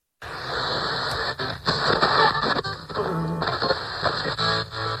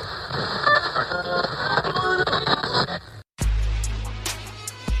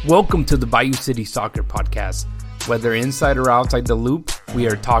Welcome to the Bayou City Soccer Podcast. Whether inside or outside the loop, we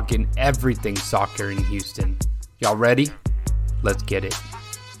are talking everything soccer in Houston. Y'all ready? Let's get it.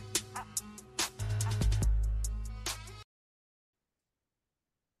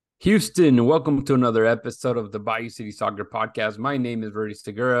 Houston, welcome to another episode of the Bayou City Soccer Podcast. My name is Rudy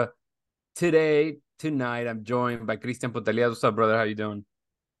Segura. Tonight, I'm joined by Cristian Potelias. What's up, brother? How you doing?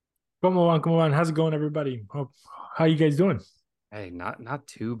 Come on. How's it going, everybody? How you guys doing? Hey, not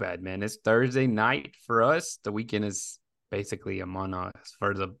too bad, man. It's Thursday night for us. The weekend is basically among us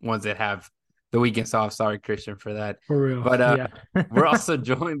for the ones that have the weekends off. Sorry, Christian, for that. For real. But yeah. We're also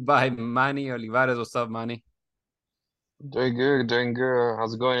joined by Manny Olivares. What's up, Manny? Doing good.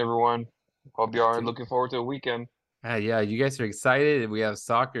 How's it going, everyone? Hope you are looking forward to the weekend. Yeah, you guys are excited. We have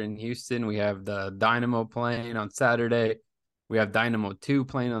soccer in Houston. We have the Dynamo playing on Saturday. We have Dynamo 2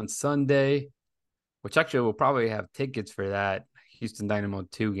 playing on Sunday, which actually we'll probably have tickets for that Houston Dynamo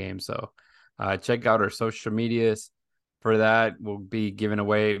 2 game. So check out our social medias for that. We'll be giving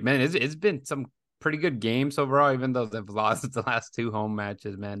away. Man, it's been some pretty good games overall, even though they've lost the last 2 home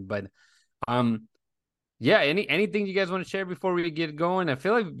matches, man. But yeah, anything you guys want to share before we get going? I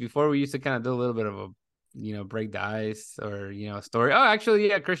feel like before we used to kind of do a little bit of a, break the ice or, a story. Oh, actually,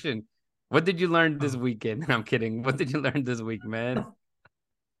 yeah, Christian, what did you learn this weekend? I'm kidding. What did you learn this week, man?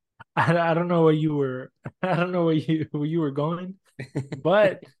 I don't know where you were. I don't know where you were going,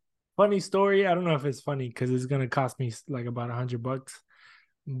 but funny story. I don't know if it's funny because it's gonna cost me like about $100.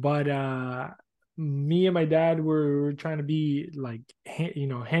 But me and my dad were trying to be like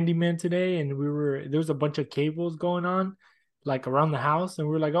handyman today, and there was a bunch of cables going on like around the house, and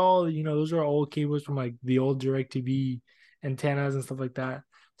we were like, oh, those are old cables from like the old DirecTV antennas and stuff like that.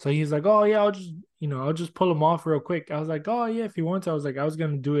 So he's like, oh yeah, I'll just pull them off real quick. I was like, oh yeah, if you want to. I was like, I was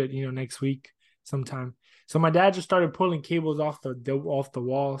gonna do it, next week sometime. So my dad just started pulling cables off the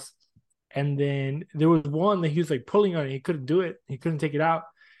walls, and then there was one that he was like pulling on it. He couldn't do it. He couldn't take it out.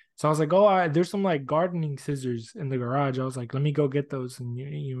 So I was like, oh, there's some like gardening scissors in the garage. I was like, let me go get those, and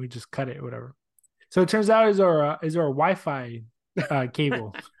we just cut it, or whatever. So it turns out is our Wi-Fi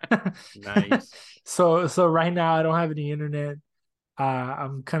cable. Nice. So right now I don't have any internet.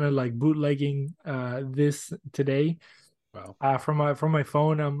 I'm kind of like bootlegging this today. Wow. From my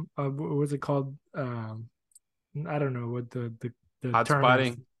phone. What's it called? I don't know what the term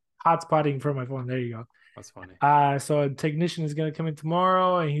is. Hotspotting from my phone. There you go. That's funny. So a technician is gonna come in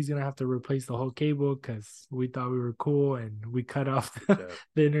tomorrow, and he's gonna have to replace the whole cable because we thought we were cool and we cut off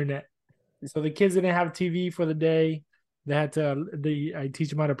the internet. So the kids didn't have TV for the day. They had to. I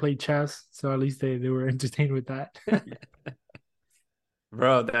teach them how to play chess, so at least they were entertained with that.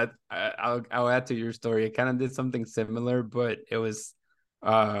 Bro, I'll add to your story. I kind of did something similar, but it was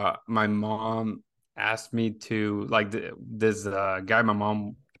my mom asked me to, like, this guy my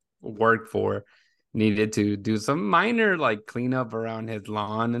mom worked for needed to do some minor like cleanup around his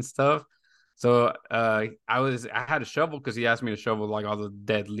lawn and stuff. So I had a shovel because he asked me to shovel like all the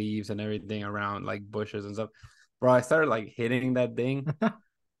dead leaves and everything around like bushes and stuff. Bro, I started like hitting that thing.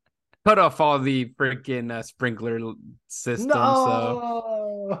 Cut off all the freaking sprinkler system.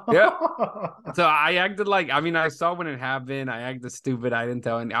 No! So, yeah. So I acted like, I saw when it happened. I acted stupid. I didn't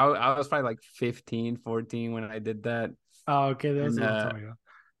tell any. I was probably like 15, 14 when I did that. Oh, okay. That was a long time ago.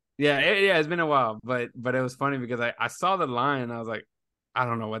 Yeah, it's been a while. But it was funny because I saw the line and I was like, I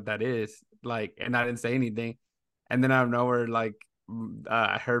don't know what that is. Like, and I didn't say anything. And then out of nowhere, like,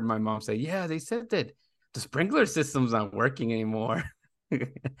 I heard my mom say, yeah, they said that the sprinkler system's not working anymore.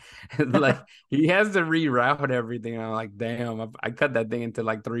 Like he has to reroute everything. And I'm like, damn, I cut that thing into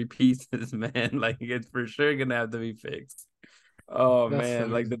like 3 pieces, man. Like it's for sure gonna have to be fixed. Oh, that's man,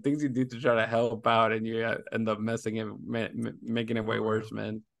 funny. Like the things you do to try to help out and you end up messing it, making it way worse,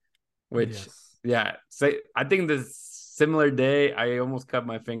 man. Which yeah, I think this similar day I almost cut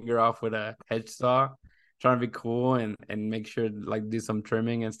my finger off with a hedge saw, trying to be cool and make sure like do some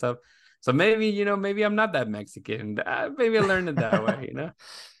trimming and stuff. So maybe, maybe I'm not that Mexican. Maybe I learned it that way,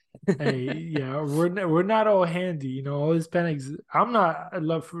 Hey, yeah, we're not all handy, all Hispanics.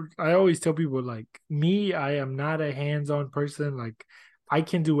 I always tell people like me, I am not a hands-on person. Like I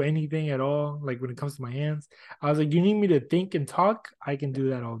can do anything at all. Like when it comes to my hands, I was like, you need me to think and talk, I can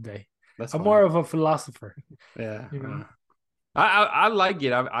do that all day. That's I'm more of a philosopher. Yeah. I like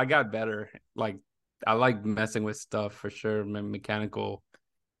it. I got better. Like I like messing with stuff for sure. Mechanical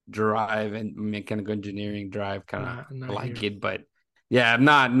drive and mechanical engineering drive kind of like here. It, but yeah,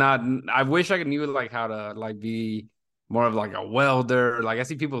 not I wish I knew like how to like be more of like a welder. Like I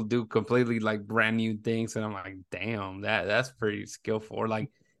see people do completely like brand new things and I'm like, damn, that's pretty skillful. Or like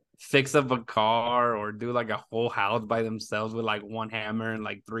fix up a car or do like a whole house by themselves with like one hammer and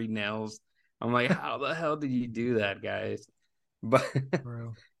like 3 nails. I'm like, how the hell did you do that, guys? But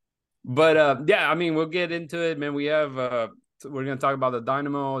Bro. but yeah, I mean, we'll get into it, man. We have we're gonna talk about the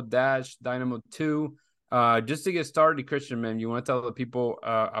Dynamo Dash, Dynamo 2. Just to get started, Christian, man, you want to tell the people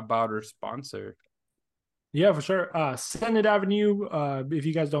about our sponsor? Yeah, for sure. Senate Avenue. If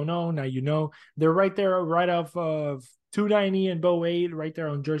you guys don't know, now you know. They're right there, right off of 290 and Bow 8, right there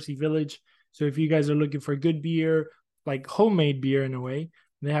on Jersey Village. So if you guys are looking for good beer, like homemade beer in a way,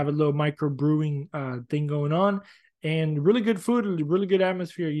 they have a little micro brewing thing going on, and really good food, really good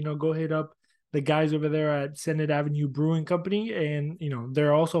atmosphere. Go hit up the guys over there at Senate Avenue Brewing Company, and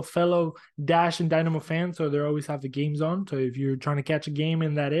they're also fellow Dash and Dynamo fans, so they always have the games on. So if you're trying to catch a game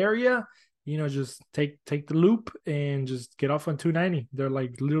in that area, just take the loop and just get off on 290. They're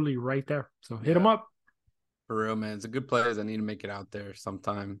like literally right there. So hit them up. For real, man. It's a good place. I need to make it out there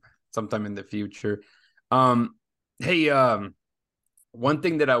sometime in the future. Hey, one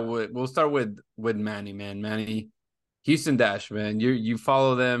thing that we'll start with Manny, man. Manny, Houston Dash, man. You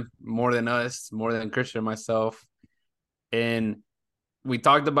follow them more than us, more than Christian and myself. And we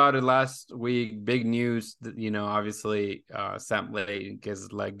talked about it last week. Big news, obviously Sam Lay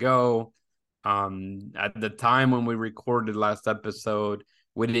gets let go. At the time when we recorded last episode,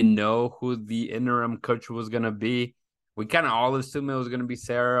 we didn't know who the interim coach was going to be. We kind of all assumed it was going to be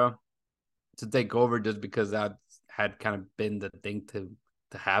Sarah to take over, just because that had kind of been the thing to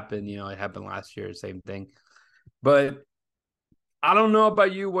happen. It happened last year, same thing. But I don't know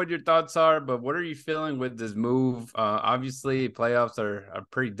about you, what your thoughts are, but what are you feeling with this move? Obviously, playoffs are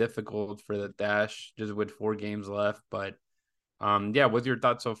pretty difficult for the Dash, just with 4 games left. But yeah, what's your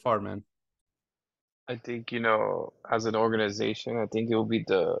thoughts so far, man? I think, as an organization, I think it will be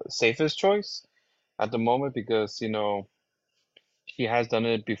the safest choice at the moment because, she has done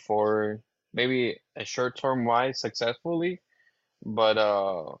it before, maybe a short-term wise successfully, but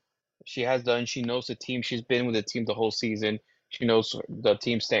she knows the team. She's been with the team the whole season. She knows the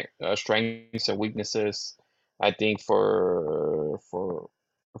team's strengths and weaknesses. I think for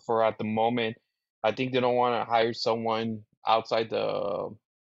at the moment, I think they don't want to hire someone outside the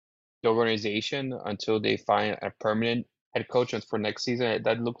organization until they find a permanent head coach for next season.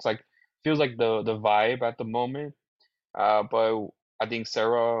 That feels like the vibe at the moment. But I think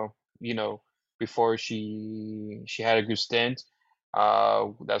Sarah, before she had a good stint,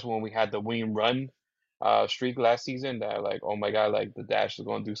 that's when we had the winning run streak last season. That like, oh my God, like the Dash is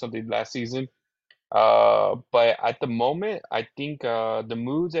going to do something last season. But at the moment, I think the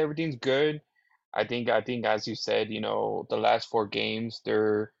moods, everything's good. I think as you said, the last 4 games,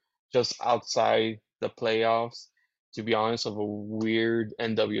 they're just outside the playoffs, to be honest, of a weird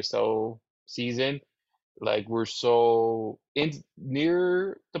NWSL season. Like we're so in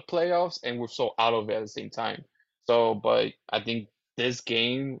near the playoffs and we're so out of it at the same time. So, but I think this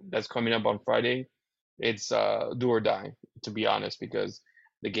game that's coming up on Friday, it's do or die, to be honest, because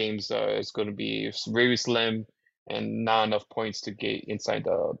the game's is going to be very slim and not enough points to get inside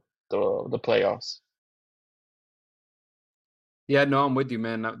the playoffs. Yeah, no, I'm with you,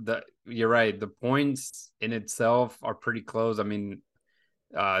 man. You're right. The points in itself are pretty close. I mean,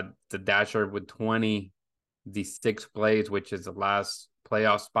 the Dasher with 20, the 6th place, which is the last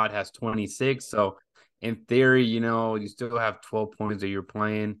playoff spot, has 26. So in theory, you still have 12 points that you're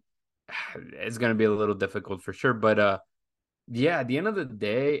playing. It's going to be a little difficult for sure. But yeah, at the end of the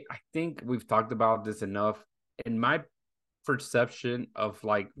day, I think we've talked about this enough. In my perception of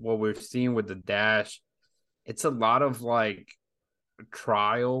like what we're seeing with the Dash, it's a lot of like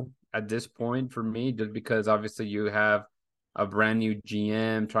trial at this point for me, just because obviously you have a brand new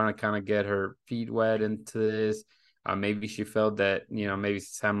GM trying to kind of get her feet wet into this. Maybe she felt that, maybe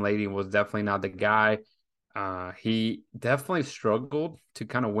Sam Lady was definitely not the guy. He definitely struggled to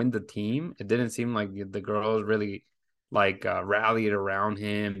kind of win the team. It didn't seem like the girls really like rallied around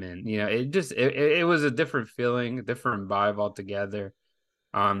him. And, it was a different feeling, a different vibe altogether.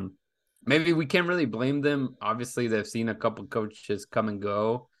 Maybe we can't really blame them. Obviously, they've seen a couple coaches come and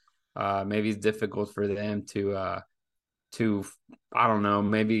go. Maybe it's difficult for them to I don't know,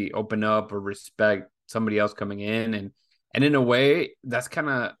 maybe open up or respect somebody else coming in. And in a way, that's kind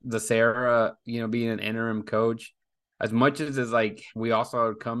of the Sarah, being an interim coach. As much as it's like we also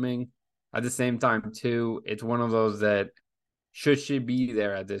are coming, at the same time too, it's one of those that should she be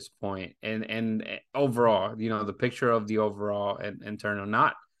there at this point. And overall, the picture of the overall and internal,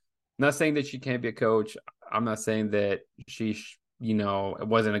 not saying that she can't be a coach. I'm not saying that she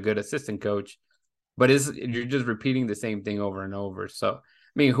wasn't a good assistant coach, but you're just repeating the same thing over and over. So, I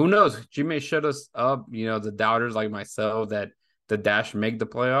mean, who knows? She may shut us up, the doubters like myself that the Dash make the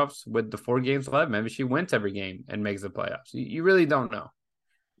playoffs with the 4 games left. Maybe she wins every game and makes the playoffs. You really don't know.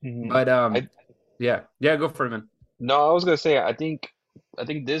 Mhm. But I yeah, go for it, man. no, I was gonna say I think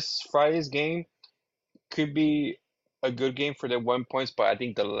this Friday's game could be a good game for the 1 points, but I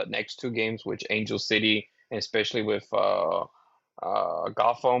think the next 2 games, which Angel City, and especially with Gotham,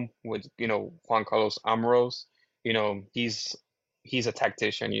 with Juan Carlos Amaros, he's a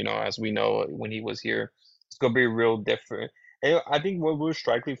tactician, as we know when he was here. It's gonna be real different. And I think what was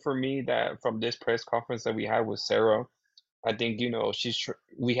striking for me that from this press conference that we had with Sarah, I think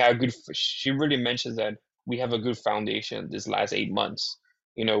we have good. She really mentions that we have a good foundation this last 8 months.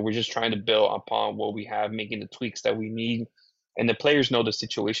 We're just trying to build upon what we have, making the tweaks that we need, and the players know the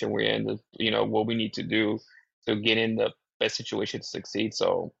situation we're in. What we need to do to get in the best situation to succeed.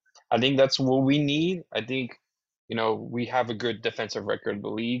 So I think that's what we need. I think we have a good defensive record in the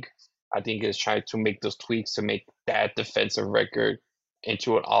league. I think it's trying to make those tweaks to make that defensive record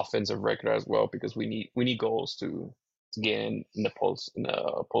into an offensive record as well because we need goals to get in the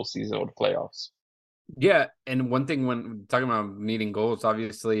postseason or the playoffs. Yeah, and one thing when talking about needing goals,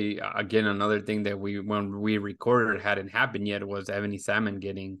 obviously, again, another thing that when we recorded hadn't happened yet was Ebony Salmon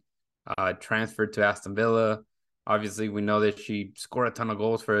getting transferred to Aston Villa. Obviously, we know that she scored a ton of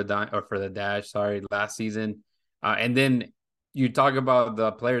goals for the Dash, sorry, last season. And then you talk about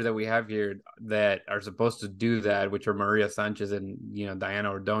the players that we have here that are supposed to do that, which are Maria Sanchez and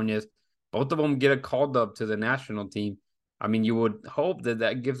Diana Ordonez. Both of them get called up to the national team. I mean, you would hope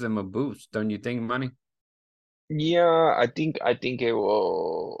that gives them a boost, don't you think, Manny? Yeah, I think it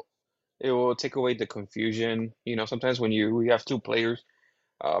will take away the confusion. Sometimes when we have 2 players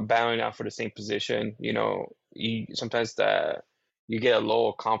battling out for the same position, sometimes that you get a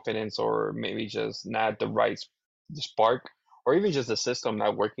low confidence or maybe just not the right spark or even just the system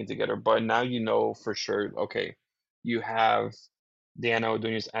not working together. But now for sure, okay, you have Diana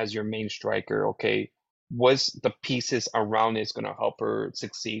Ordonez as your main striker. Okay, what's the pieces around it's gonna help her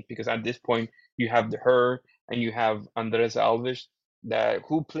succeed? Because at this point, you have her and you have Andres Alves that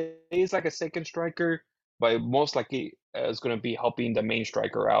who plays like a second striker, but most likely is gonna be helping the main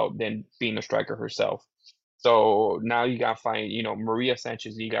striker out than being a striker herself. So now you got to find, Maria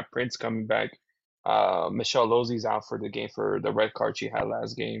Sanchez, you got Prince coming back. Michelle Lozzi's out for the game for the red card she had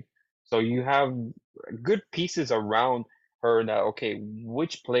last game. So you have good pieces around her that, okay,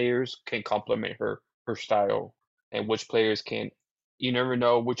 which players can complement her style and which players can, you never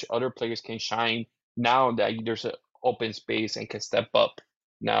know which other players can shine now that there's an open space and can step up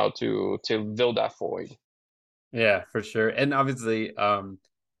now to fill that void. Yeah, for sure. And obviously,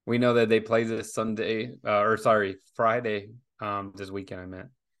 we know that they play this Sunday, or sorry, Friday, this weekend I meant.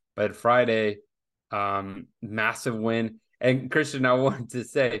 But Friday, massive win. And Christian, I wanted to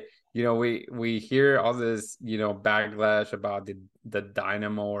say, we hear all this, backlash about the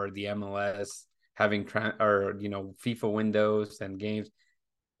Dynamo or the MLS having FIFA windows and games.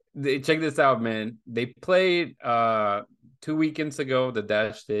 Check this out, man. They played 2 weekends ago, the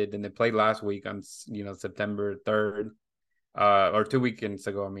Dash did, and they played last week on September 3rd, or 2 weekends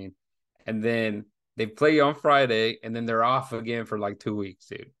ago, I mean. And then they play on Friday, and then they're off again for like 2 weeks,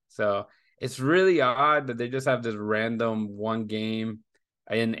 dude. So it's really odd that they just have this random one game,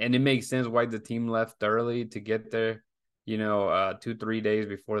 and it makes sense why the team left early to get there, 2-3 days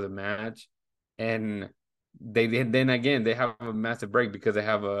before the match. And then again they have a massive break because they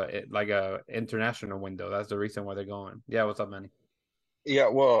have a international window. That's the reason why they're going. Yeah, what's up, Manny? Yeah,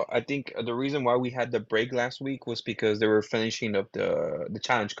 well, I think the reason why we had the break last week was because they were finishing up the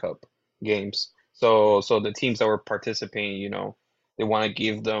Challenge Cup games. So the teams that were participating, they want to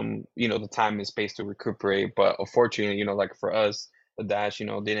give them, the time and space to recuperate. But unfortunately, like for us, the Dash,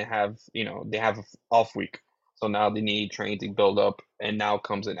 didn't have, they have an off week. So now they need training to build up, and now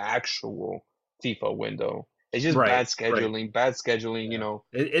comes an actual FIFA window. It's just Right, right. bad scheduling, Yeah.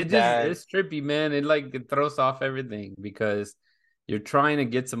 It just that it's trippy, man. It throws off everything because you're trying to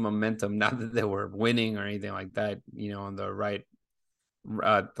get some momentum, not that they were winning or anything like that, on the right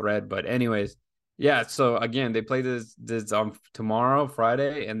thread. But anyways, yeah. So again, they play this tomorrow,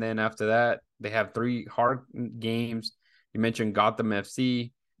 Friday, and then after that they have 3 hard games. You mentioned Gotham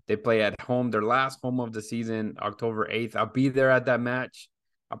FC. They play at home, their last home of the season, October 8th. I'll be there at that match.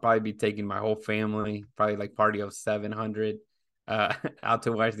 I'll probably be taking my whole family, probably like party of 700, out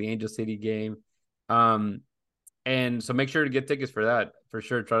to watch the Angel City game. Um, and so make sure to get tickets for that for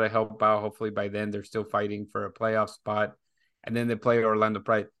sure. Try to help out. Hopefully by then they're still fighting for a playoff spot. And then they play Orlando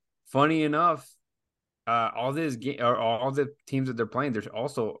Pride. Funny enough, all this game or all the teams that they're playing, they're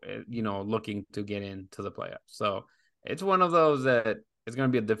also looking to get into the playoffs. So it's one of those that it's going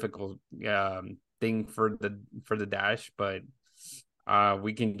to be a difficult thing for the Dash, but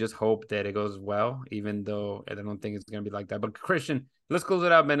We can just hope that it goes well, even though I don't think it's gonna be like that. But Christian, let's close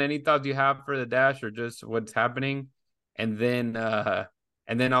it up, man. Any thoughts you have for the Dash or just what's happening? And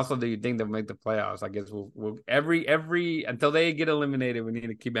then also, do you think they'll make the playoffs? I guess we'll every until they get eliminated, we need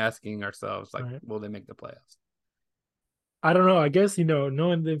to keep asking ourselves, like, Right. will they make the playoffs? I don't know. I guess,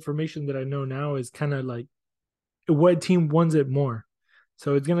 knowing the information that I know now is kind of like what team wants it more.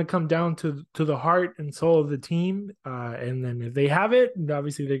 So it's gonna come down to the heart and soul of the team, and then if they have it,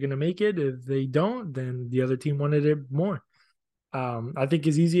 obviously they're gonna make it. If they don't, then the other team wanted it more. I think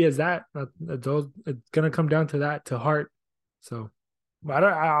as easy as that. It's gonna come down to that, to heart. So,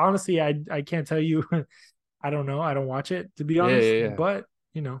 honestly, I can't tell you. I don't know. I don't watch it, to be Yeah, honest. yeah, yeah. But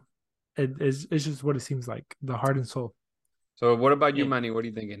it's just what it seems like, the heart and soul. So what about you, Yeah, Manny? What are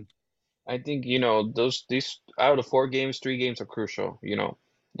you thinking? I think, these out of the 4 games, 3 games are crucial.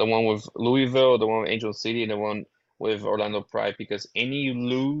 The one with Louisville, the one with Angel City, and the one with Orlando Pride, because any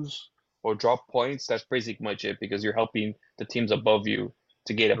lose or drop points, that's pretty much it, because you're helping the teams above you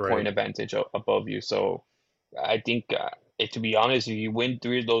to get a point Right. advantage above you. So I think, to be honest, if you win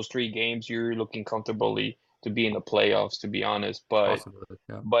those 3 games, you're looking comfortably to be in the playoffs, to be honest. But Possibility.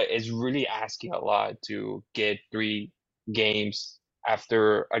 Yeah. but it's really asking a lot to get 3 games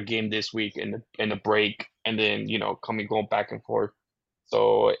after a game this week in a break, and then going back and forth.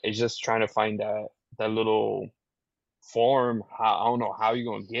 So it's just trying to find that little form. How, I don't know how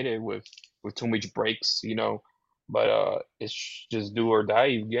you're gonna get it with too much breaks. But it's just do or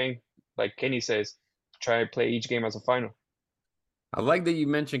die game. Like Kenny says, try to play each game as a final. I like that you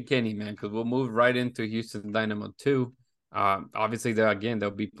mentioned Kenny, man, because we'll move right into Houston Dynamo 2. Obviously,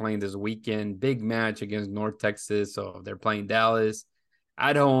 they'll be playing this weekend, big match against North Texas. So they're playing Dallas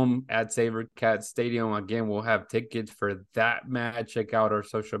at home at SaberCat Stadium. Again, we'll have tickets for that match. Check out our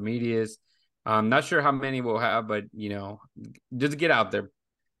social medias. I'm not sure how many we'll have, but, just get out there.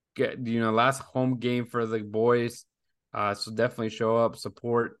 Last home game for the boys. So definitely show up,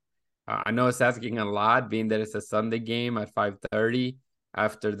 support. I know it's asking a lot, being that it's a Sunday game at 5:30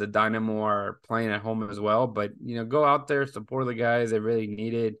 after the Dynamo are playing at home as well. But go out there, support the guys. They really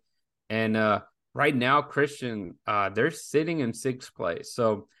need it. And right now, Christian, they're sitting in sixth place,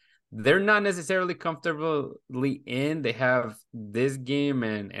 so they're not necessarily comfortably in. They have this game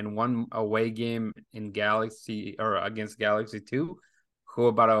and one away game in Galaxy or against Galaxy 2, who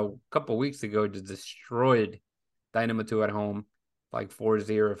about a couple weeks ago just destroyed Dynamo 2 at home, like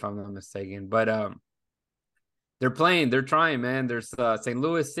 4-0, if I'm not mistaken. But they're trying, man. There's St.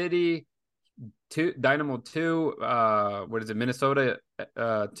 Louis City, Dynamo 2, what is it, Minnesota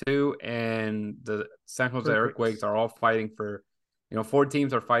 2, and the San Jose Earthquakes Earthquakes. are all fighting for, 4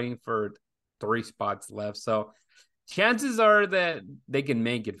 teams are fighting for 3 spots left. So chances are that they can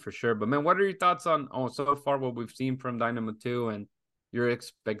make it for sure. But man, what are your thoughts on so far what we've seen from Dynamo 2 and your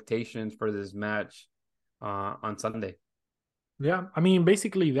expectations for this match on Sunday? Yeah, I mean,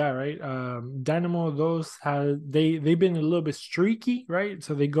 basically that, right? Dynamo, they've been a little bit streaky, right?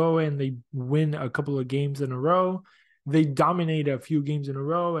 So they go and they win a couple of games in a row. They dominate a few games in a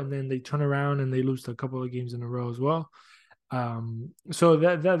row, and then they turn around and they lose a couple of games in a row as well. So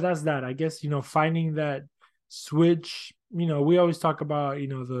that's that. I guess, finding that switch. We always talk about,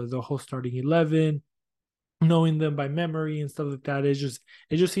 the whole starting 11, knowing them by memory and stuff like that. It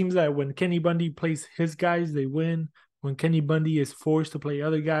just seems that when Kenny Bundy plays his guys, they win. When Kenny Bundy is forced to play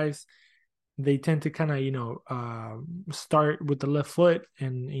other guys, they tend to kind of start with the left foot,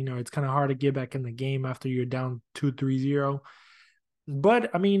 and it's kind of hard to get back in the game after you're down 2-3-0. But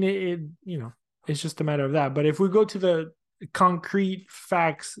I mean, it's just a matter of that. But if we go to the concrete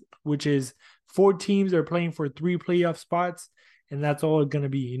facts, which is 4 teams are playing for 3 playoff spots, and that's all it's gonna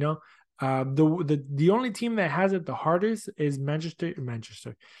be. The only team that has it the hardest is Minnesota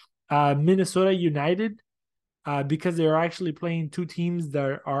United, because they're actually playing 2 teams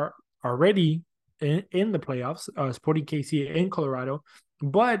that are already in the playoffs, Sporting KC in Colorado,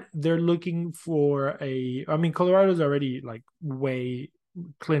 but they're looking for Colorado's already like way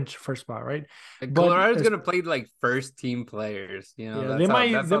clinch first spot, right? And But Colorado's gonna play like first team players. yeah, That's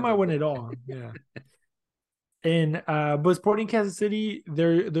how they might win it all. Yeah. And but Sporting Kansas City,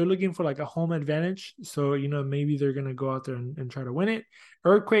 they're looking for like a home advantage. So, maybe they're gonna go out there and try to win it.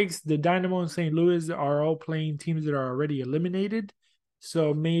 Earthquakes, the Dynamo and St. Louis are all playing teams that are already eliminated.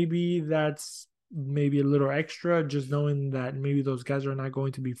 So maybe that's maybe a little extra, just knowing that maybe those guys are not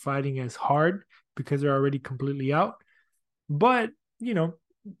going to be fighting as hard because they're already completely out. But,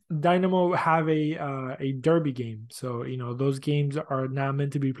 Dynamo have a derby game. So, those games are not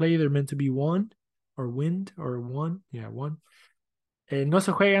meant to be played, they're meant to be won or wind or won. Yeah, won. No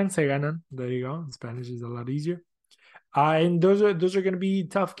se juegan, se ganan. There you go. In Spanish is a lot easier. And those are going to be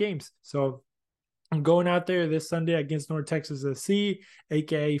tough games. So I'm going out there this Sunday against North Texas SC,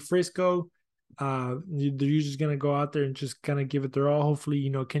 aka Frisco. They're just gonna go out there and just kind of give it their all.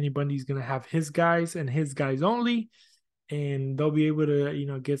 Hopefully, Kenny Bundy's gonna have his guys and his guys only, and they'll be able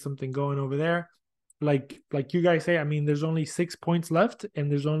to get something going over there. Like you guys say, I mean, there's only 6 points left,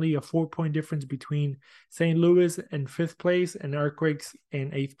 and there's only a 4 point difference between St. Louis and fifth place and Earthquakes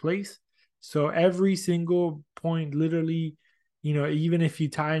in eighth place. So every single point, literally, even if you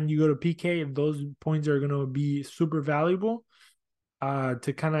tie and you go to PK, if those points are going to be super valuable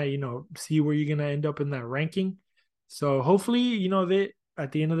to kind of, see where you're going to end up in that ranking. So hopefully, they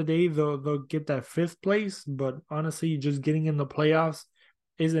at the end of the day, they'll get that fifth place. But honestly, just getting in the playoffs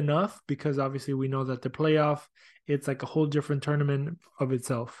is enough, because obviously we know that the playoff, it's like a whole different tournament of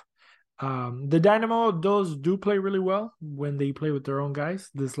itself. The Dynamo, those do play really well when they play with their own guys.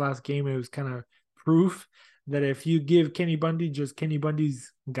 This last game, it was kind of proof that if you give Kenny Bundy just Kenny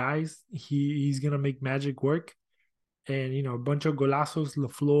Bundy's guys, he's gonna make magic work. And a bunch of golazos,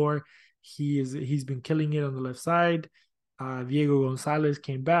 LaFleur, he's been killing it on the left side. Diego Gonzalez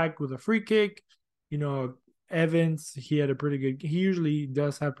came back with a free kick. Evans, he had a pretty good. He usually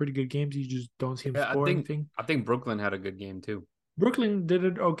does have pretty good games. You just don't see him score anything. I think Brooklyn had a good game too. Brooklyn did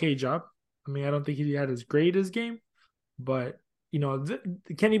an okay job. I mean, I don't think he had as great as game, but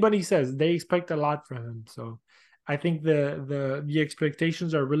Kenny Bundy says they expect a lot from him. So I think the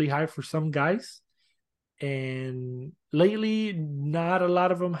expectations are really high for some guys, and lately not a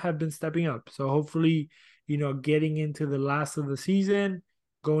lot of them have been stepping up. So hopefully, getting into the last of the season,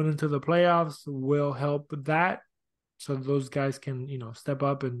 going into the playoffs will help that, so those guys can step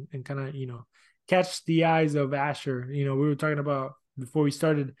up and kind of catch the eyes of Asher. We were talking about before we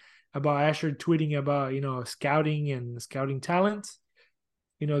started about Asher tweeting about scouting and scouting talents.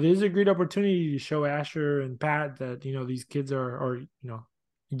 There's a great opportunity to show Asher and Pat that these kids are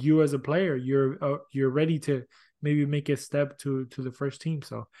you as a player, you're ready to maybe make a step to the first team.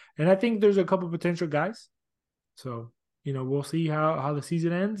 So, and I think there's a couple potential guys. So we'll see how the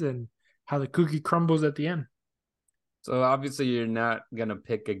season ends and how the cookie crumbles at the end. So obviously you're not gonna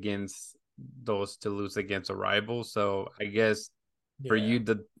pick against those to lose against a rival. So I guess for you,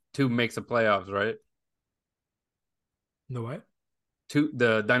 the two makes the playoffs, right? The what?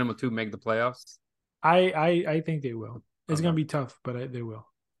 The Dynamo 2 make the playoffs. I think they will. It's Okay. gonna be tough, but they will.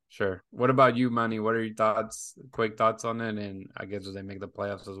 Sure. What about you, Manny? What are your thoughts? Quick thoughts on it, and I guess do they make the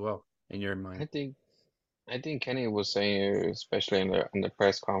playoffs as well in your mind? I think Kenny was saying, especially in the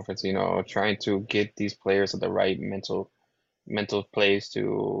press conference, trying to get these players at the right mental place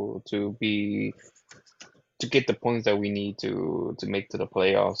to get the points that we need to make to the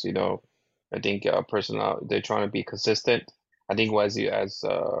playoffs. I think personnel, they're trying to be consistent. I think as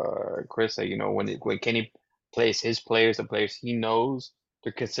Chris said, when Kenny plays his players, the players he knows,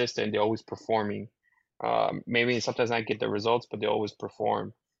 they're consistent. They're always performing. Maybe sometimes not get the results, but they always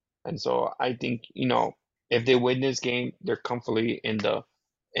perform. And so I think if they win this game, they're comfortably in the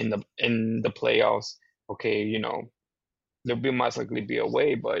playoffs. Okay, they'll be most likely be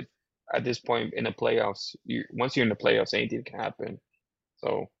away, but at this point in the playoffs, once you're in the playoffs, anything can happen.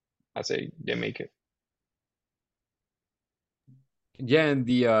 So I say they make it. Yeah, and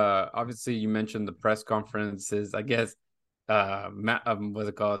the obviously you mentioned the press conferences. I guess Matt, what's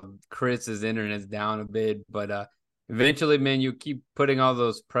it called? Chris's internet's down a bit, but eventually, man, you keep putting all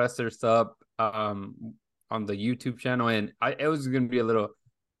those pressers up on the YouTube channel, and it was gonna be a little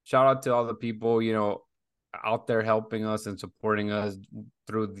shout out to all the people out there helping us and supporting us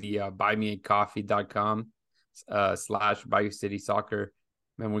through the buymeacoffee.com / Bayou City Soccer.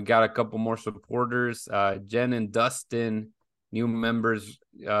 Man, we got a couple more supporters. Jen and Dustin, new members,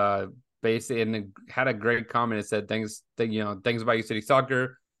 basically, and had a great comment. It said, thanks Bayou City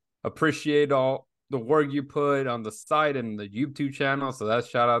Soccer. Appreciate all the work you put on the site and the YouTube channel. So that's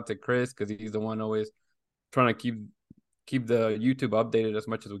shout out to Chris, because he's the one always trying to keep the YouTube updated as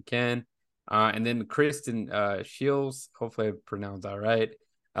much as we can. And then Kristen Shields, hopefully I pronounced that right.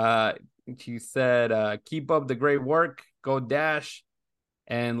 She said, keep up the great work. Go Dash.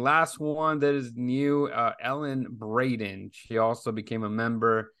 And last one that is new, Ellen Braden. She also became a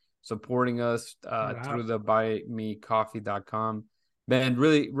member, supporting us through the buymecoffee.com. Man,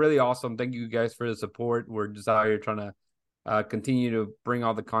 really, really awesome. Thank you guys for the support. We're just out here trying to continue to bring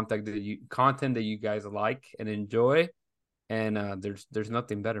all the content that you guys like and enjoy. And there's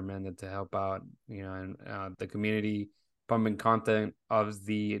nothing better, man, than to help out, and the community, pumping content of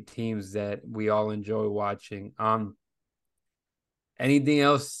the teams that we all enjoy watching. Anything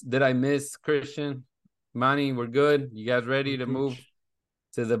else that I missed, Christian? Manny, we're good. You guys ready to move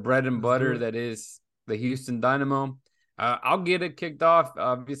to the bread and butter that is the Houston Dynamo? I'll get it kicked off.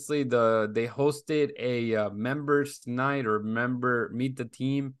 Obviously, they hosted a members night or member meet the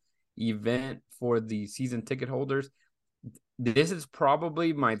team event for the season ticket holders. This is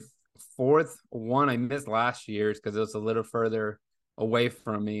probably my fourth one. I missed last year's because it was a little further away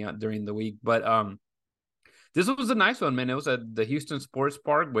from me during the week. But this was a nice one, man. It was at the Houston Sports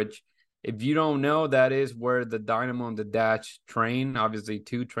Park, which, if you don't know, that is where the Dynamo and the Dash train. Obviously,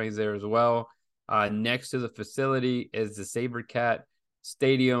 two trains there as well. Next to the facility is the SaberCat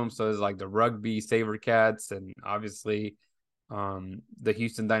Stadium. So it's like the rugby SaberCats, and obviously the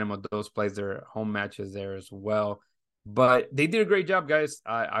Houston Dynamo, those plays their home matches there as well. But they did a great job, guys.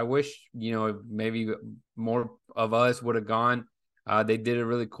 I wish, maybe more of us would have gone. They did a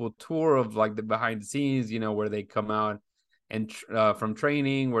really cool tour of like the behind the scenes, where they come out and from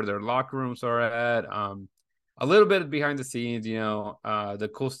training, where their locker rooms are at. A little bit behind the scenes,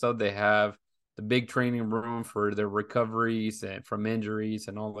 the cool stuff they have, the big training room for their recoveries and from injuries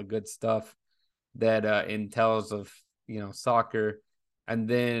and all the good stuff that entails of soccer. And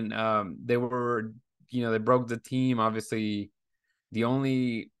then they broke the team. Obviously, the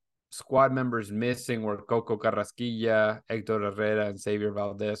only squad members missing were Coco Carrasquilla, Hector Herrera, and Xavier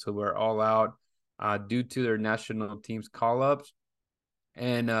Valdez, who were all out due to their national team's call-ups.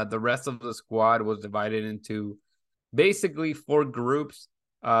 And the rest of the squad was divided into basically four groups.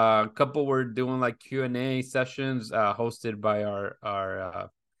 A couple were doing like Q&A sessions hosted by our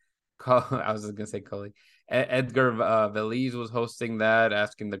I was just gonna say colleague Edgar Veliz was hosting that,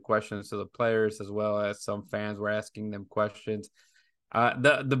 asking the questions to the players, as well as some fans were asking them questions.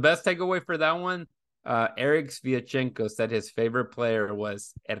 The best takeaway for that one, Eric Sviatchenko said his favorite player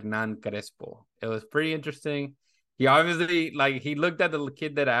was Hernan Crespo. It was pretty interesting. He obviously, like, he looked at the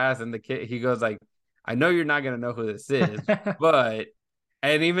kid that asked, and the kid, he goes like, I know you're not gonna know who this is, but,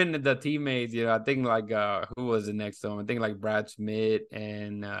 and even the teammates, I think like who was the next one? I think like Brad Smith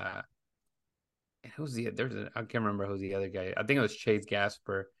and who's I can't remember who's the other guy. I think it was Chase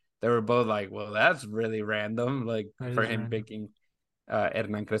Gasper. They were both like, well, that's really random, like for him picking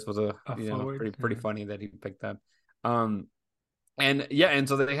Hernan Crespo. Pretty funny that he picked that. And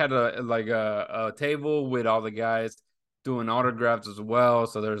so they had a table with all the guys doing autographs as well.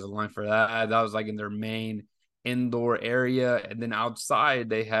 So there's a line for that. That was like in their main indoor area. And then outside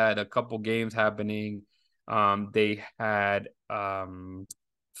they had a couple games happening. They had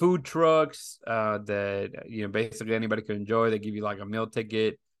food trucks that basically anybody could enjoy. They give you like a meal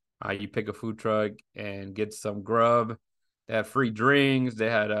ticket. You pick a food truck and get some grub. They had free drinks. They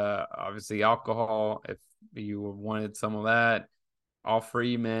had obviously alcohol if you wanted some of that. All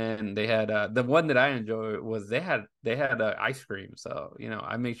free, man. They had the one that I enjoyed was they had ice cream. So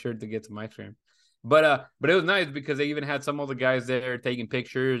I made sure to get some ice cream. But it was nice because they even had some of the guys there taking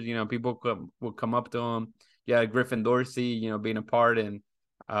pictures. People would come up to them. Yeah, Griffin Dorsey, being a part and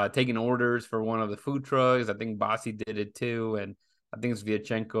taking orders for one of the food trucks. I think Bossy did it too, and I think it's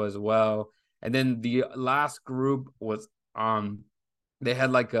Viachenko as well. And then the last group was they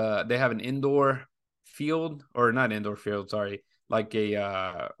had they have an indoor field, or not indoor field, sorry, like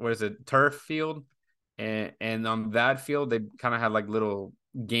a what is it, turf field, and on that field they kind of had like little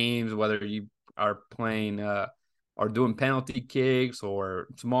games, whether you are playing or doing penalty kicks or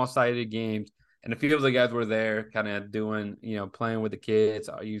small sided games. And a few of the guys were there kind of doing, playing with the kids.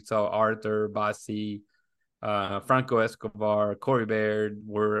 You saw Arthur, Bassi, Franco Escobar, Corey Baird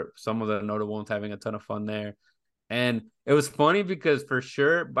were some of the notable ones having a ton of fun there. And it was funny because for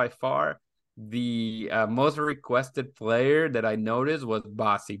sure, by far, the most requested player that I noticed was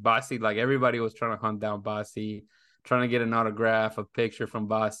Bassi. Bassi, like everybody was trying to hunt down Bassi, trying to get an autograph, a picture from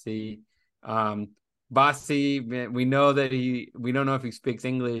Bassi. Bassi, man, we know that we don't know if he speaks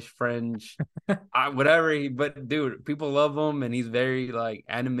English, French, whatever. But dude, people love him, and he's very like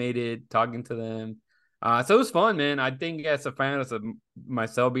animated, talking to them. So it was fun, man. I think as a fan,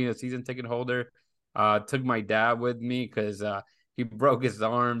 myself being a season ticket holder, took my dad with me because he broke his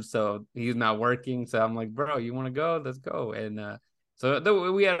arm, so he's not working. So I'm like, bro, you want to go? Let's go. And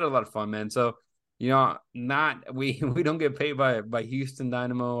so we had a lot of fun, man. So not we don't get paid by Houston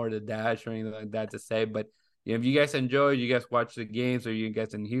Dynamo or the Dash or anything like that to say, but if you guys enjoy, you guys watch the games, or you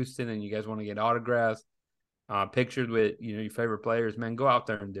guys in Houston and you guys want to get autographs, pictures with your favorite players, man, go out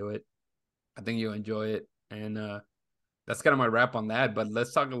there and do it. I think you'll enjoy it. And that's kind of my wrap on that. But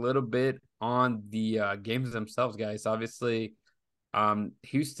let's talk a little bit on the games themselves, guys. Obviously,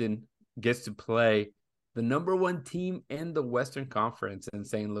 Houston gets to play the number one team in the Western Conference in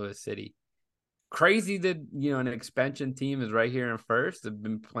St. Louis City. Crazy that an expansion team is right here in first. They've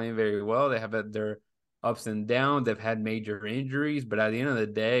been playing very well. They have had their ups and downs. They've had major injuries, but at the end of the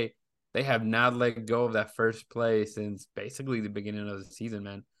day, They have not let go of that first place since basically the beginning of the season,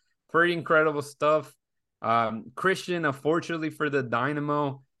 man. Pretty incredible stuff. Christian, unfortunately for the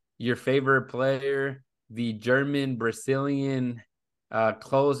Dynamo, your favorite player, the German Brazilian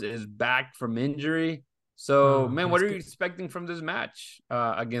close, is back from injury. So, man, what are you expecting from this match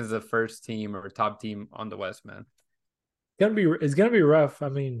against the first team or top team on the West, man? It's gonna be rough. I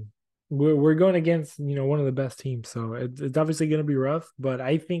mean, we're going against one of the best teams, so it's obviously gonna be rough. But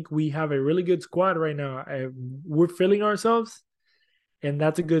I think we have a really good squad right now. We're filling ourselves, and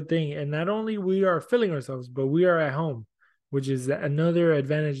that's a good thing. And not only we are filling ourselves, but we are at home, which is another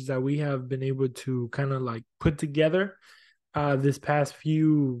advantage that we have been able to kind of like put together this past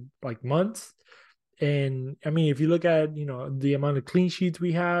few like months. And I mean, if you look at, the amount of clean sheets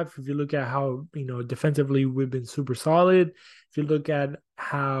we have, if you look at how, defensively we've been super solid, if you look at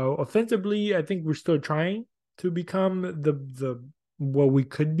how offensively, I think we're still trying to become the what we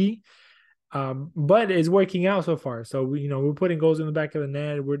could be. But it's working out so far. So we're putting goals in the back of the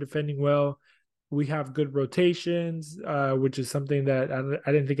net. We're defending well. We have good rotations, which is something that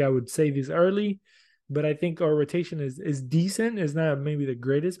I didn't think I would say this early, but I think our rotation is decent. It's not maybe the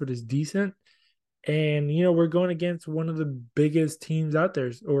greatest, but it's decent. And we're going against one of the biggest teams out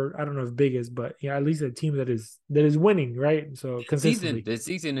there, or I don't know if biggest, but at least a team that is winning, right? So consistently. This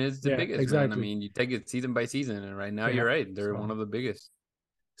season is the Yeah, biggest, man. I exactly. mean, you take it season by season, and right now Yeah. you're right. They're So, one of the biggest.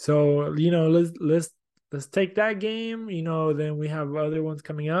 So let's take that game. Then we have other ones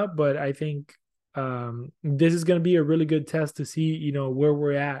coming up, but I think this is going to be a really good test to see where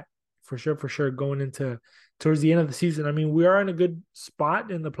we're at for sure going into towards the end of the season. I mean, we are in a good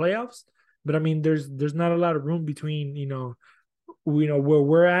spot in the playoffs, but I mean, there's not a lot of room between where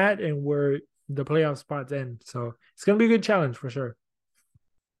we're at and where the playoff spots end. So it's going to be a good challenge for sure.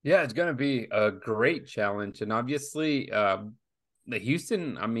 Yeah, it's gonna be a great challenge, and obviously, the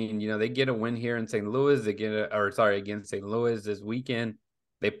Houston. I mean, they get a win here in St. Louis. They get against St. Louis this weekend.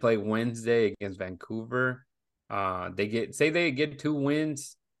 They play Wednesday against Vancouver. They get 2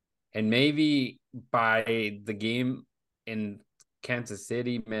 wins, and maybe by the game in Kansas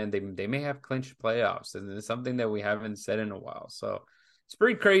City, man, they may have clinched playoffs, and it's something that we haven't said in a while. So it's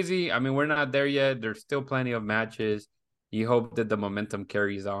pretty crazy. I mean, we're not there yet. There's still plenty of matches. You hope that the momentum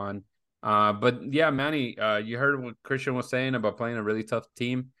carries on. But yeah, Manny, you heard what Christian was saying about playing a really tough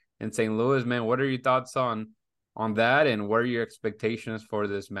team in St. Louis, man. What are your thoughts on that, and what are your expectations for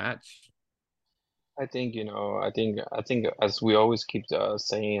this match? I think, I think as we always keep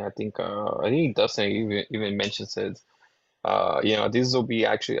saying, I think Dustin even mentions it. This will be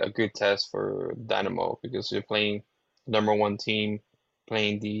actually a good test for Dynamo because you're playing number one team,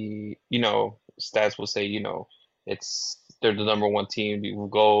 playing stats will say, they're the number one team, the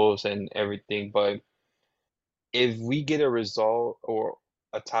goals and everything. But if we get a result or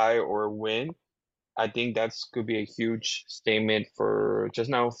a tie or a win, I think that's could be a huge statement for just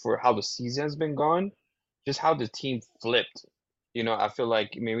now for how the season has been gone, just how the team flipped. I feel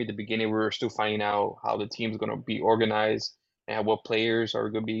like maybe at the beginning we were still finding out how the team's gonna be organized and what players are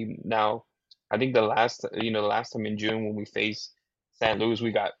gonna be now. I think the last time in June when we faced St. Louis,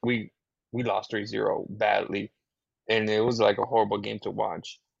 we lost 3-0 badly, and it was like a horrible game to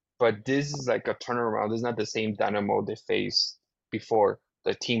watch. But this is like a turnaround. This is not the same Dynamo they faced before.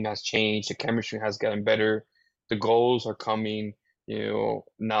 The team has changed. The chemistry has gotten better. The goals are coming. Now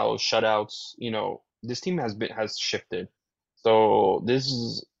shutouts. This team has shifted. So this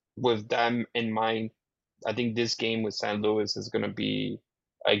is with them in mind. I think this game with San Luis is going to be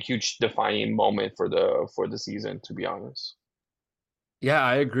a huge defining moment for the season. To be honest. Yeah,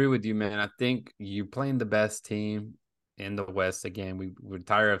 I agree with you, man. I think you're playing the best team in the West again. We're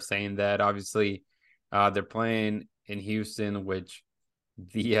tired of saying that. Obviously, they're playing in Houston, which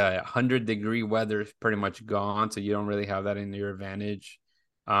the 100-degree weather is pretty much gone, so you don't really have that in your advantage.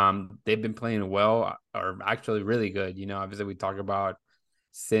 They've been playing well, or actually really good. Obviously we talk about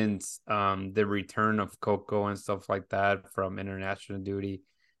since the return of Coco and stuff like that from international duty,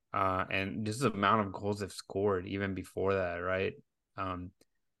 and just the amount of goals they've scored even before that, right? And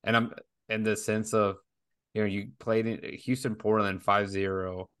I'm in the sense of, you played in Houston, Portland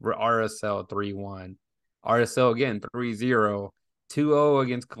 5-0, RSL 3-1, RSL again 3-0, 2-0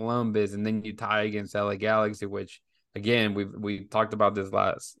 against Columbus, and then you tie against LA Galaxy, which again we talked about this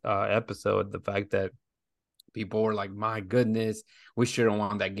last episode, the fact that people were like, my goodness, we should have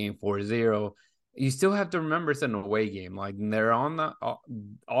won that game 4-0. You still have to remember it's an away game. Like, they're on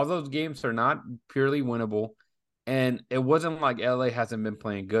all those games are not purely winnable. And it wasn't like LA hasn't been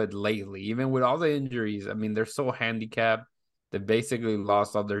playing good lately, even with all the injuries. I mean, they're so handicapped. They basically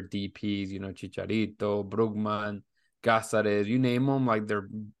lost all their DPs, Chicharito, Brugman. Cáceres, you name them, like their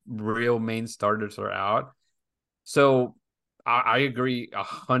real main starters are out. So I agree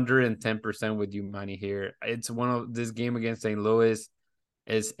 110% with you, Manny. Here, it's one of this game against St. Louis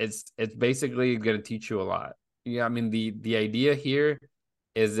it's basically going to teach you a lot. Yeah, I mean the idea here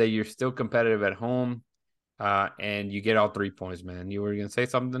is that you're still competitive at home, and you get all 3 points, man. You were going to say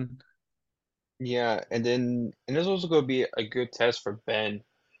something? Yeah, and there's also going to be a good test for Ben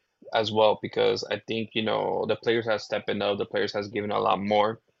as well because I think, the players have stepped up, the players has given a lot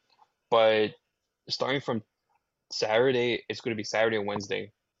more. But starting from Saturday, it's going to be Saturday and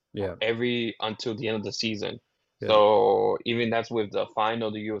Wednesday Yeah, every until the end of the season. yeah, So even that's with the final,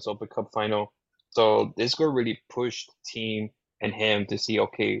 the US Open Cup final. So this going to really push the team and him to see,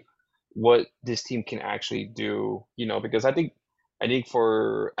 okay, what this team can actually do, because I think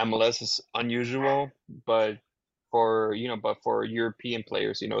for MLS it's unusual, but for European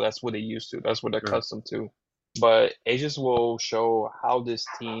players, that's what they used to. That's what they're right. accustomed to. But it just will show how this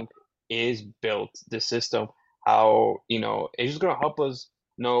team is built, the system, how, it's just gonna help us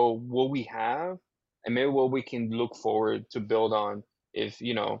know what we have and maybe what we can look forward to build on if,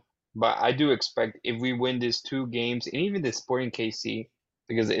 but I do expect if we win these 2 games and even the Sporting KC,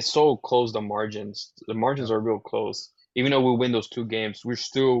 because it's so close the Yeah. margins are real close. Even though we win those 2 games, we're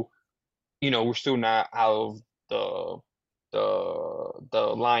still not out of the the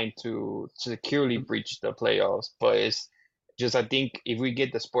line to securely breach the playoffs. But it's just I think if we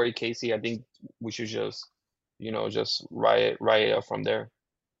get the Sporty Casey, I think we should just ride it up from there.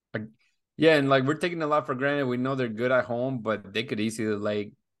 Like, yeah, and like we're taking a lot for granted. We know they're good at home, but they could easily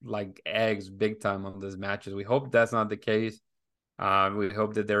lay like eggs big time on these matches. We hope that's not the case. We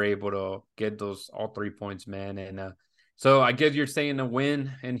hope that they're able to get those all 3 points, man. And so I guess you're saying a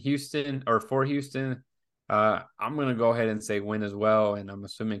win in Houston or for Houston. I'm gonna go ahead and say win as well, and I'm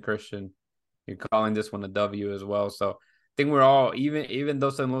assuming Christian, you're calling this one a W as well. So I think we're all even though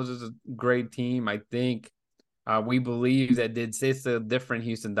St. Louis is a great team. I think we believe that it's a different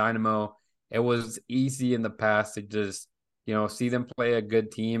Houston Dynamo. It was easy in the past to just see them play a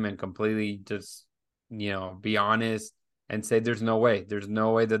good team and completely just be honest and say there's no way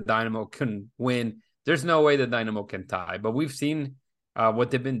the Dynamo can win. There's no way the Dynamo can tie. But we've seen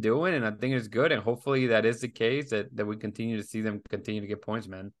what they've been doing, and I think it's good. And hopefully that is the case that we continue to see them continue to get points,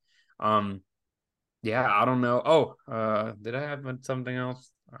 man. Um, yeah, I don't know. Oh, did I have something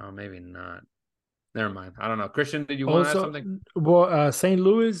else? Maybe not. Never mind. I don't know. Christian, did you want to add Also, something? well, St.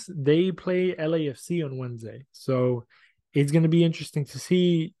 Louis, they play LAFC on Wednesday. So it's going to be interesting to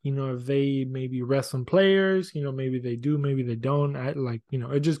see, if they maybe rest some players, maybe they do, maybe they don't.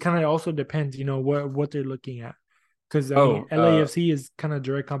 It just kind of also depends, what they're looking at. Because, I mean, Oh, LAFC is kind of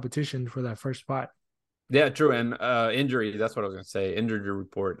direct competition for that first spot. yeah, true. And injury, that's what I was gonna say. Injury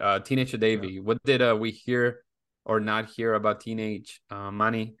report. Teenage Yeah. Davy. What did we hear or not hear about teenage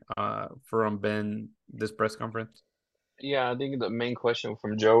Manny from Ben this press conference? Yeah, I think the main question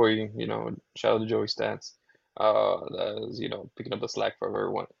from Joey, shout out to Joey Stats, that is, picking up the slack for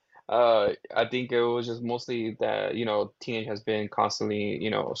everyone. I think it was just mostly that, Teenage has been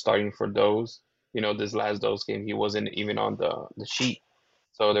constantly, starting for those. This last those game, he wasn't even on the sheet.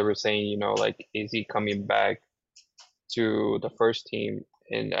 So they were saying, like, is he coming back to the first team?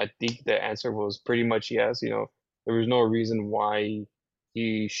 And I think the answer was pretty much yes. There was no reason why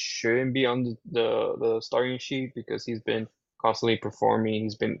he shouldn't be on the starting sheet because he's been constantly performing.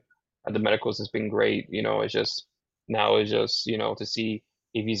 He's been at the medicals has been great. It's just now it's just, to see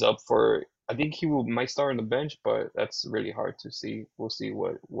if he's up for I think he might start on the bench, but that's really hard to see. We'll see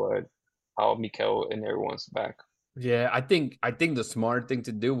what how Mikel and everyone's back. Yeah, I think the smart thing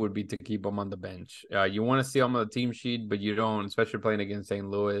to do would be to keep him on the bench. You want to see him on the team sheet, but you don't, especially playing against St.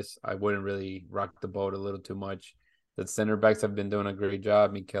 Louis. I wouldn't really rock the boat a little too much. The center backs have been doing a great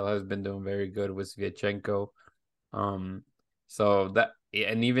job. Mikel has been doing very good with Sviatchenko. Um, so that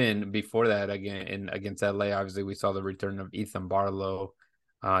and even before that, again against LA, obviously we saw the return of Ethan Barlow,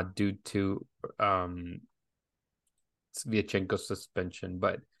 due to Sviatchenko's suspension.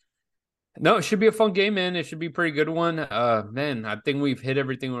 But no, it should be a fun game, man. It should be a pretty good one. Man, I think we've hit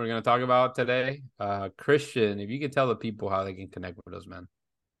everything we're gonna talk about today. Christian, if you could tell the people how they can connect with us, man.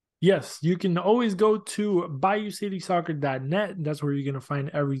 Yes, you can always go to BayouCitySoccer.net. That's where you're going to find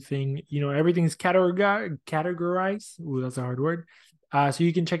everything. Everything's categorized. Ooh, that's a hard word. So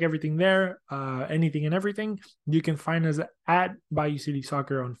you can check everything there, anything and everything. You can find us at Bayou City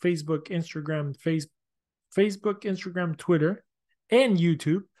Soccer on Facebook, Instagram, Twitter, and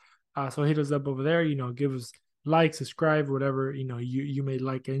YouTube. So hit us up over there. Give us like, subscribe, whatever you may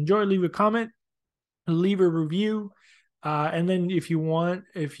like and enjoy. Leave a comment, leave a review. And then if you want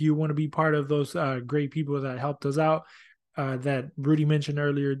to be part of those great people that helped us out, that Rudy mentioned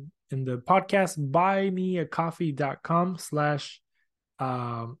earlier in the podcast, buymeacoffee.com//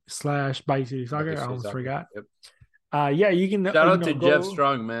 Bayou City Soccer. I almost forgot. Yep. Yeah, you can Shout out to Jeff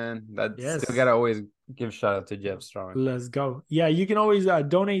Strong, man. That's yes. Still gotta always give shout out to Jeff Strong. Let's go. Yeah, you can always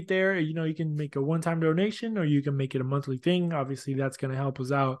donate there. You can make a one-time donation, or you can make it a monthly thing. Obviously, that's gonna help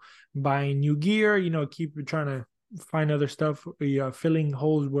us out buying new gear. Keep trying to find other stuff, filling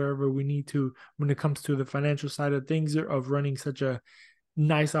holes wherever we need to when it comes to the financial side of things of running such a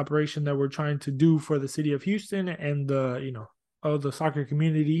nice operation that we're trying to do for the city of Houston and all the soccer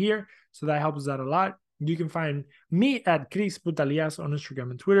community here. So that helps us out a lot. You can find me at Chris Putalias on Instagram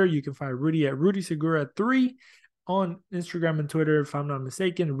and Twitter. You can find Rudy at Rudy Segura 3 on Instagram and Twitter, if I'm not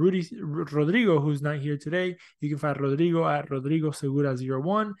mistaken. Rodrigo, who's not here today, you can find Rodrigo at Rodrigo Segura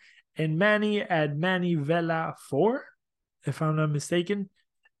 01, and Manny at Manny Vela 4, if I'm not mistaken.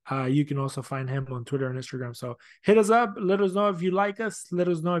 You can also find him on Twitter and Instagram. So hit us up. Let us know if you like us. Let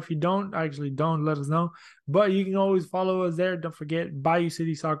us know if you don't. Actually, don't let us know. But you can always follow us there. Don't forget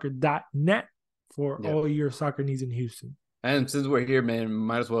BayouCitySoccer.net for all your soccer needs in Houston. And since we're here, man,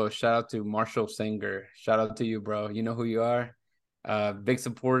 might as well shout out to Marshall Singer. Shout out to you, bro. You know who you are. Big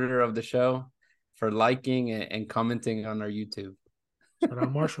supporter of the show, for liking and commenting on our YouTube. Shout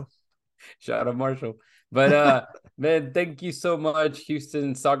out Marshall. Shout out Marshall. But man, thank you so much,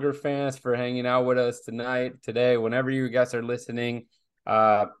 Houston soccer fans, for hanging out with us today, whenever you guys are listening.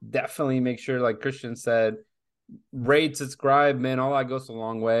 Definitely make sure, like Christian said, rate, subscribe, man. All that goes a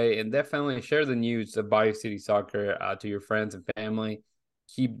long way. And definitely share the news of Bayou City Soccer to your friends and family.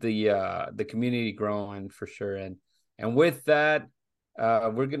 Keep the community growing for sure. And with that,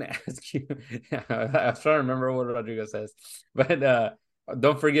 we're gonna ask you. I was trying to remember what Rodrigo says, but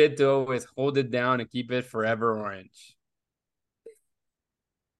don't forget to always hold it down and keep it forever orange.